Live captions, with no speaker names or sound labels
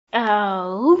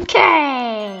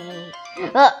Okay.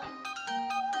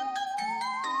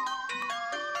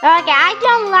 Okay, I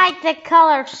don't like the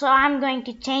color, so I'm going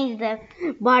to change the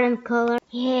bottom color.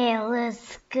 Yeah,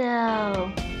 let's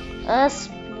go.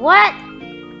 What?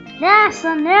 Yes,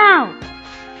 so now.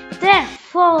 They're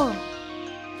full.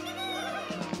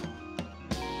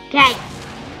 Okay.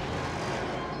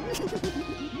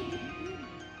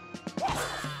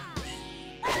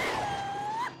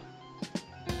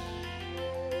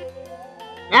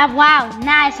 Oh, wow,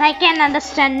 nice. I can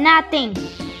understand nothing.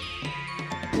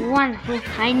 Wonderful.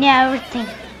 I know everything.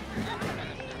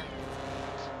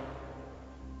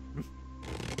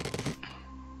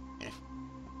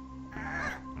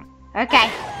 Okay.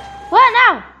 What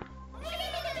now?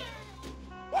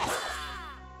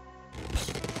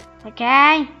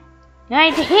 Okay.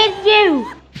 Going to hit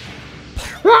you.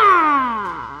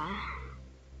 Ah!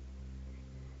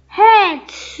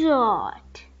 Headshot.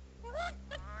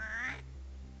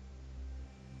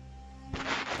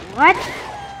 What?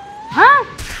 Huh?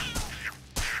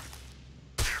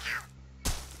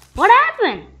 What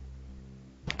happened?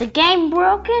 The game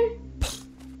broken?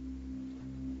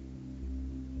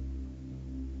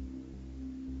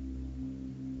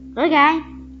 Okay.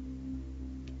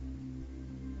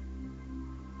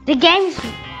 The game's...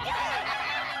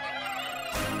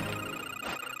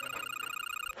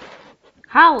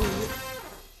 How?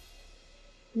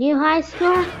 New high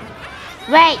score?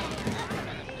 Wait.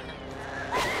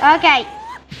 Okay.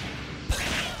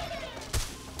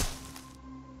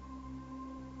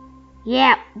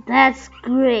 Yeah, that's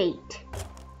great.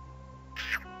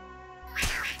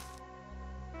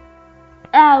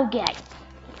 Okay.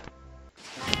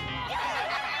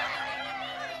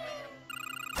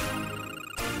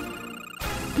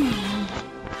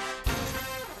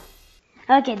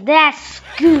 Okay, that's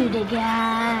good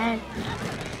again.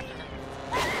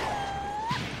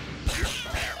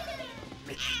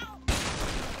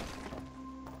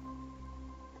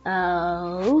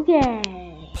 Okay.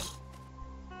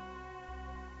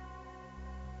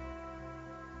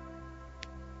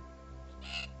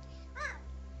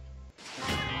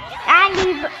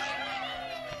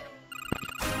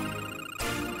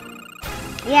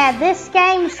 Yeah, this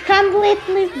game is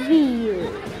completely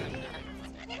weird.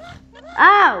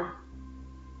 Oh!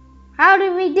 How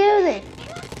did we do this?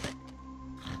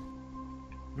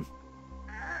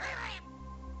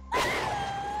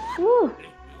 Woo.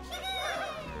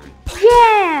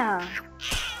 Yeah!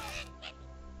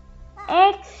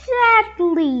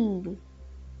 Exactly!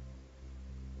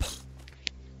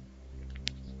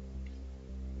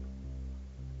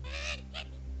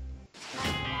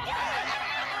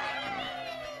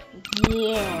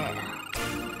 Yeah!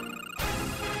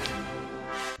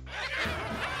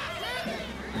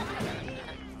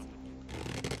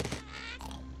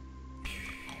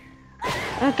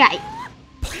 Okay.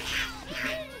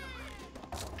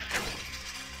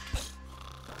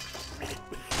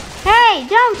 Hey,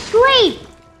 don't sleep!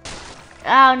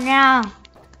 Oh no.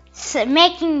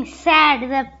 Making sad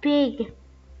the pig.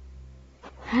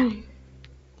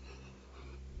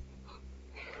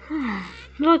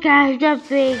 Look at the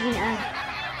pig.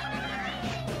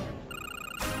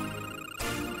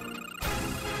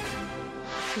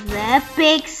 The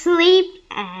pig sleep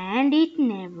and it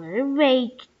never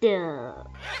waked up.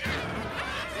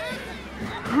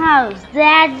 How's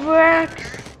that work?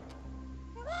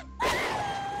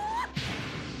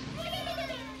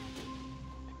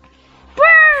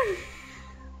 Burn!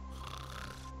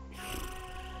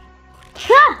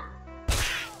 Ah!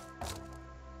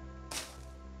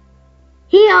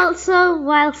 He also,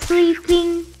 while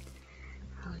sleeping,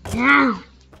 down.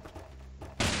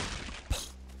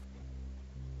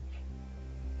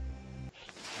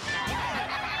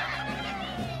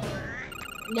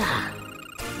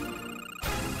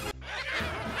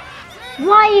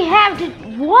 Why you have to?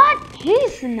 What?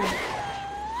 He's not.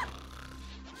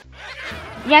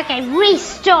 Okay,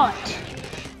 restart.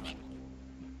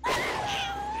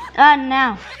 Oh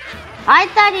no! I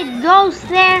thought it goes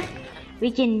there.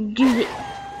 We can do it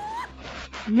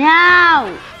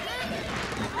now.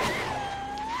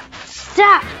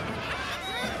 Stop.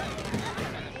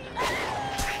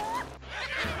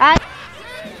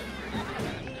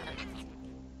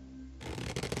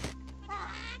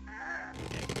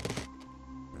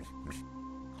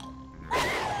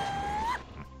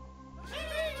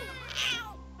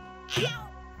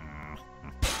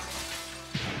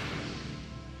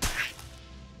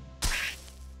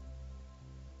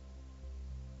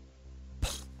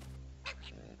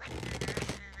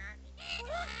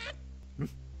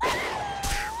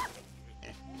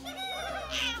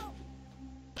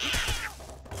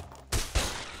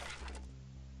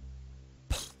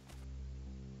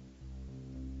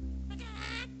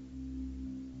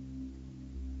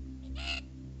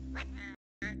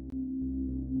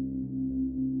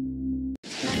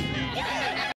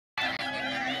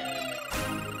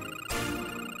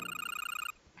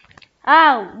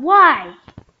 Oh, why?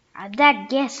 That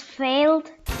guess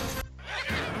failed.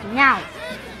 Now.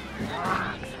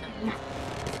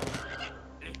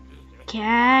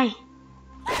 Okay.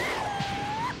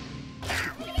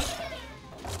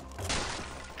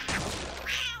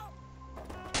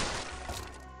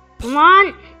 Come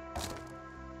on.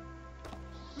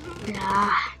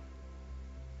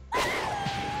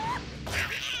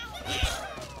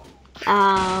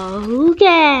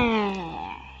 Okay.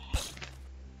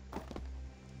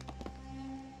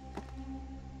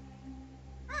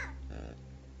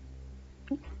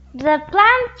 The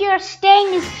plant you're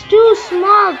staying is too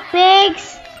small,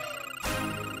 pigs.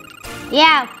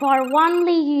 Yeah, for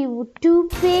only 2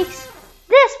 pigs,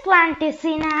 this plant is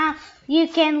enough. You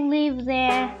can live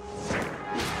there.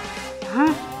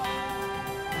 Huh?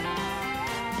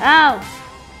 Oh.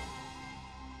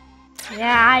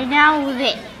 Yeah, I know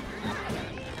it.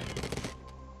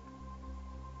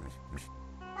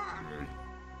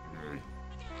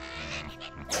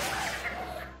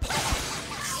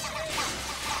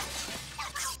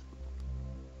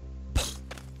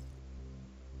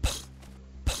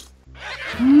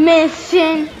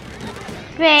 Mission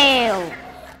failed.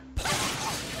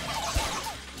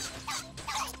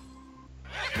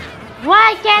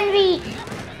 Why can't we?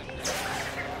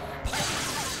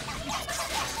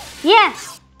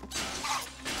 Yes.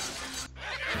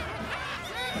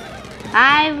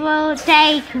 I will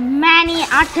take many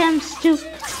attempts to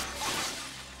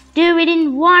do it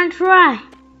in one try.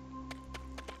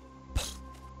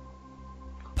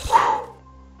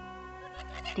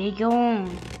 Dig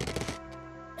on.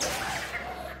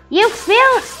 You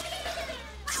failed.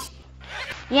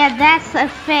 Yeah, that's a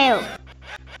fail.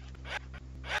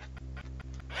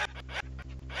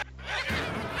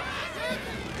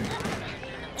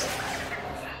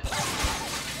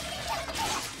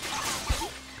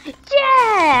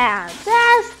 Yeah,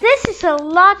 this is a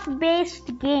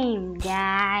luck-based game,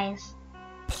 guys.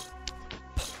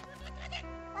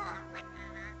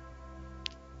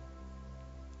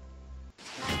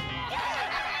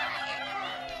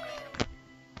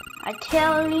 I'm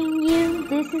telling you,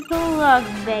 this is a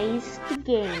luck-based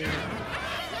game.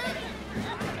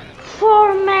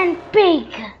 4-man pig.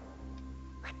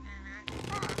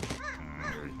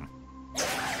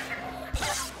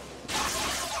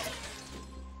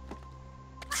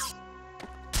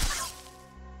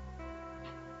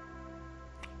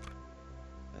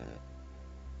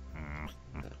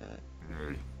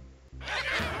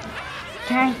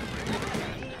 Okay.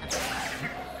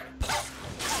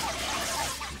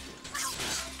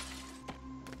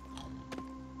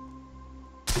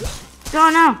 Oh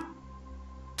no.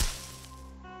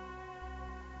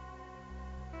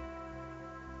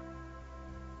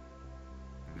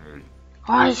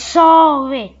 I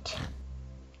saw it.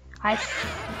 I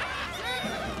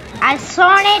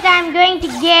saw it. I'm going to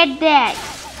get that.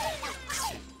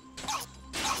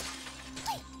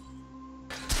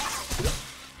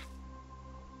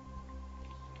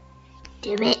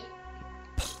 Do it.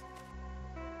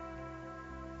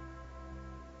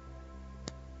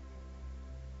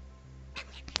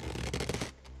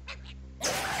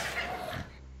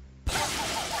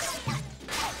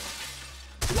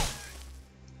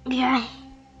 Yeah.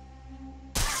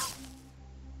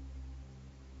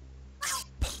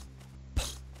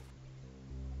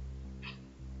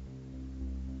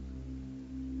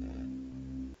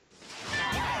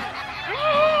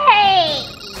 Hey!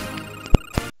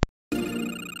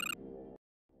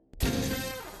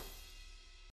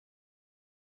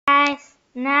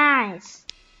 Nice.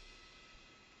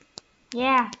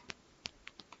 Yeah.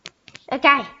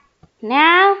 Okay.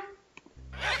 Now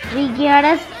we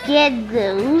gotta get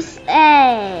those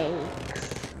eggs.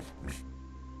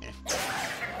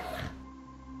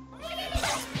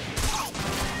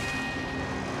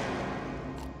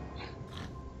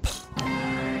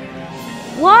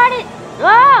 What is...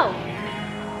 Oh!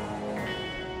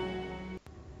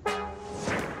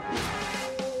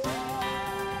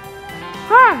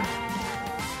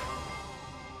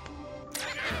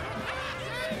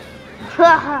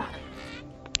 Huh.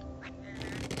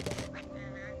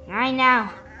 I know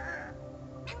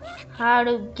how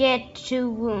to get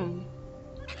to him.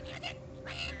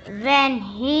 When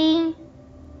he...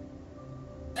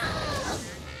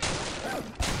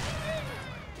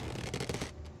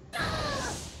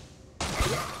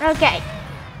 Okay.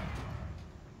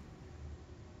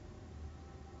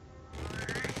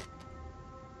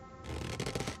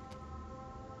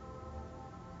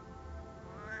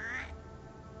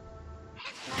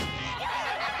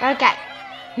 Okay.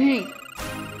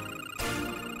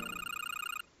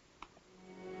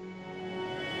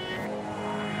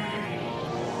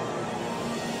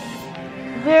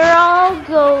 We're all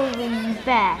going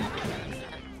back.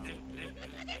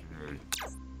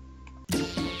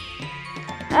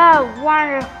 Oh,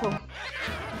 wonderful.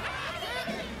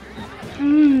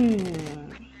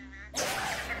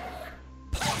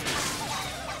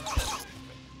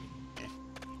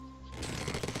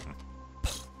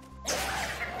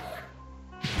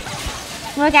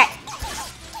 Okay.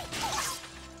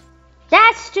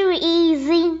 That's too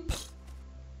easy.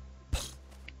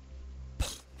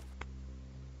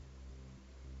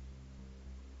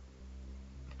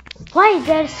 Why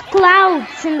there's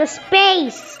clouds in the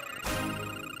space?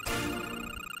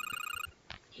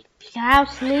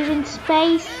 Clouds live in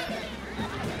space?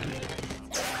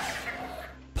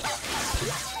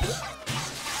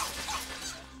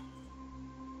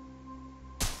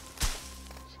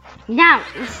 No,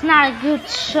 it's not a good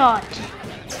shot.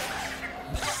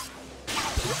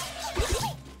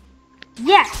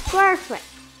 Yes, perfect.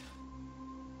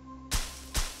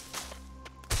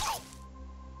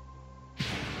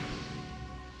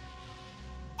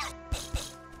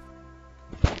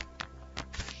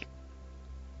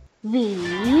 We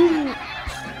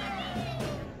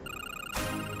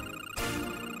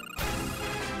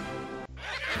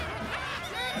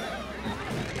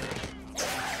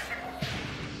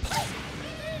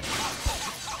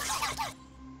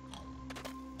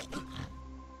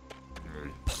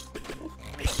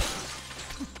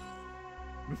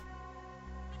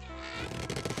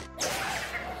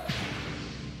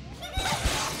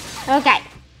okay.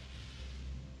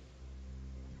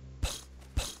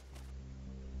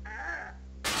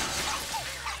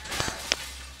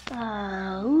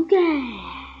 Okay.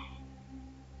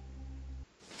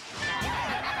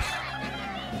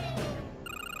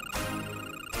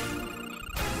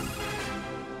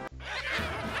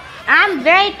 I'm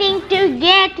waiting to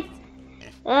get.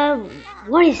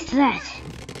 What is that?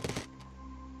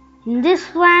 In this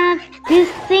planet, this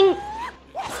thing.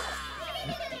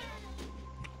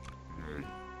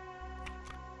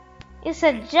 It's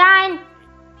a giant.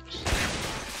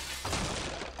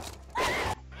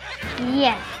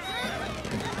 Yes.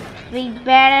 We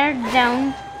better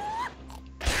don't.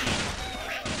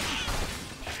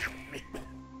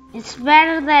 It's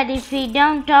better that if we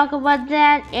don't talk about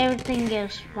that, everything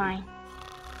goes fine.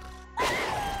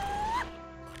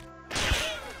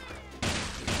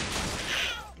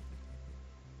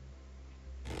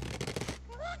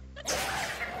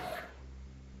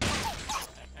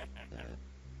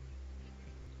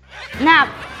 No,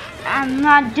 I'm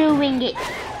not doing it.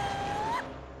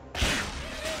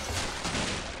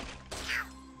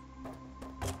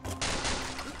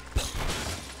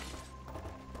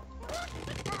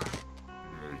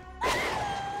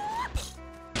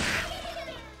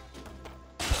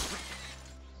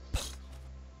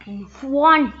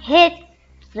 One hit,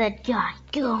 that guy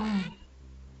gone.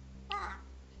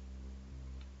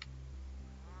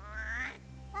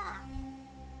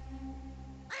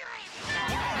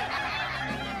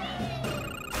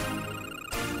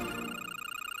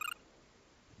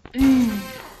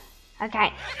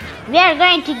 Okay, we are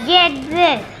going to get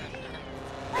this.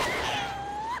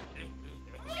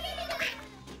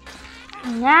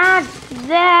 Not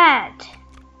that.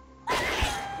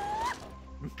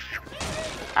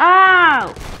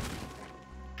 Oh!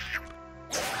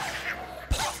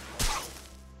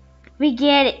 We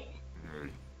get it.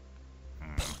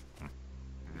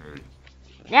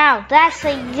 Now that's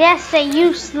just a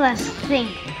useless thing.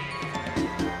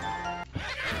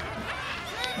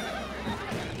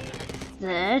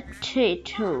 The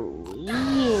turtle,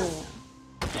 yeah.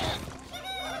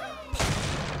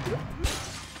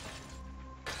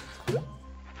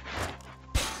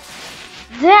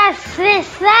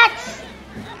 That's.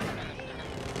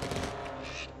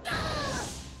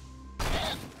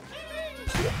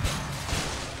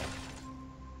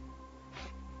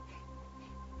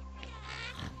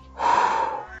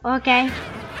 Okay,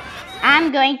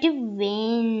 I'm going to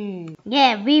win.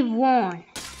 Yeah, we won.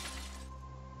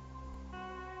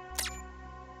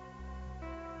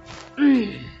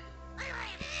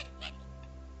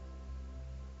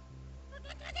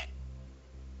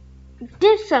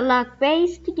 This is a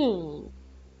luck-based game.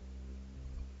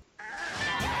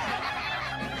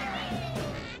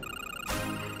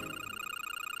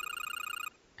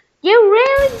 You're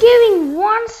really giving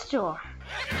one star.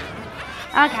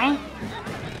 Okay.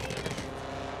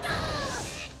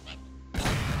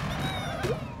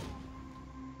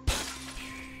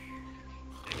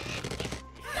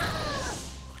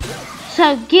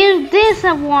 So give this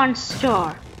a 1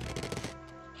 star.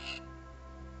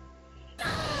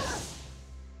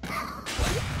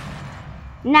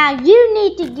 Now you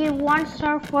need to give 1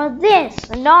 star for this,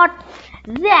 not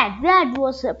That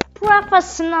was a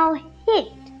professional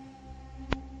hit.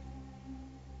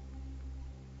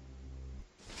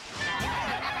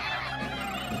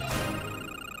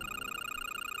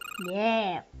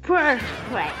 Yeah,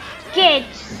 perfect. Good.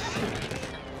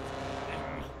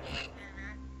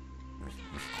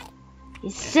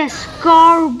 It's just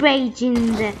garbage in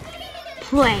the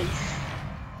place.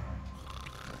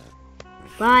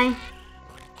 Bye.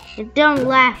 Don't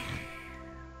laugh.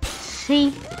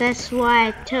 See, that's why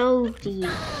I told you.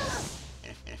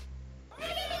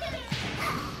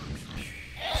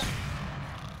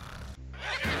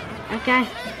 Okay.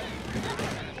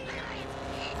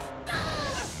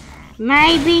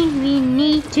 Maybe we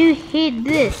need to hit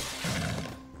this.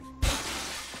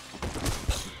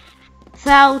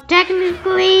 So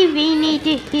technically we need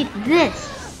to hit this.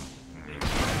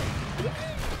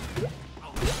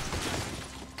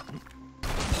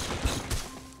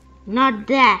 Not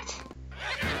that.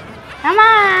 Come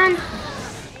on!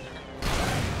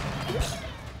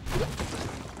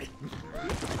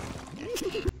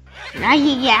 Now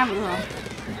you get one.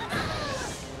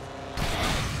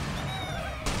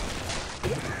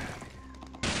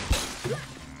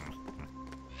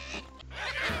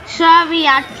 So we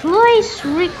at least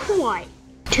require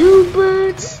 2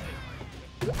 birds.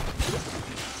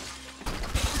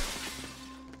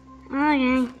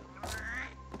 Okay.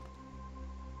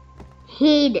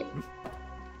 Hit it.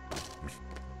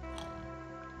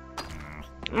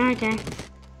 Okay.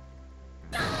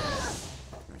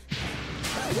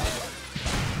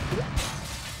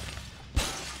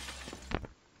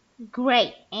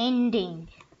 Great ending.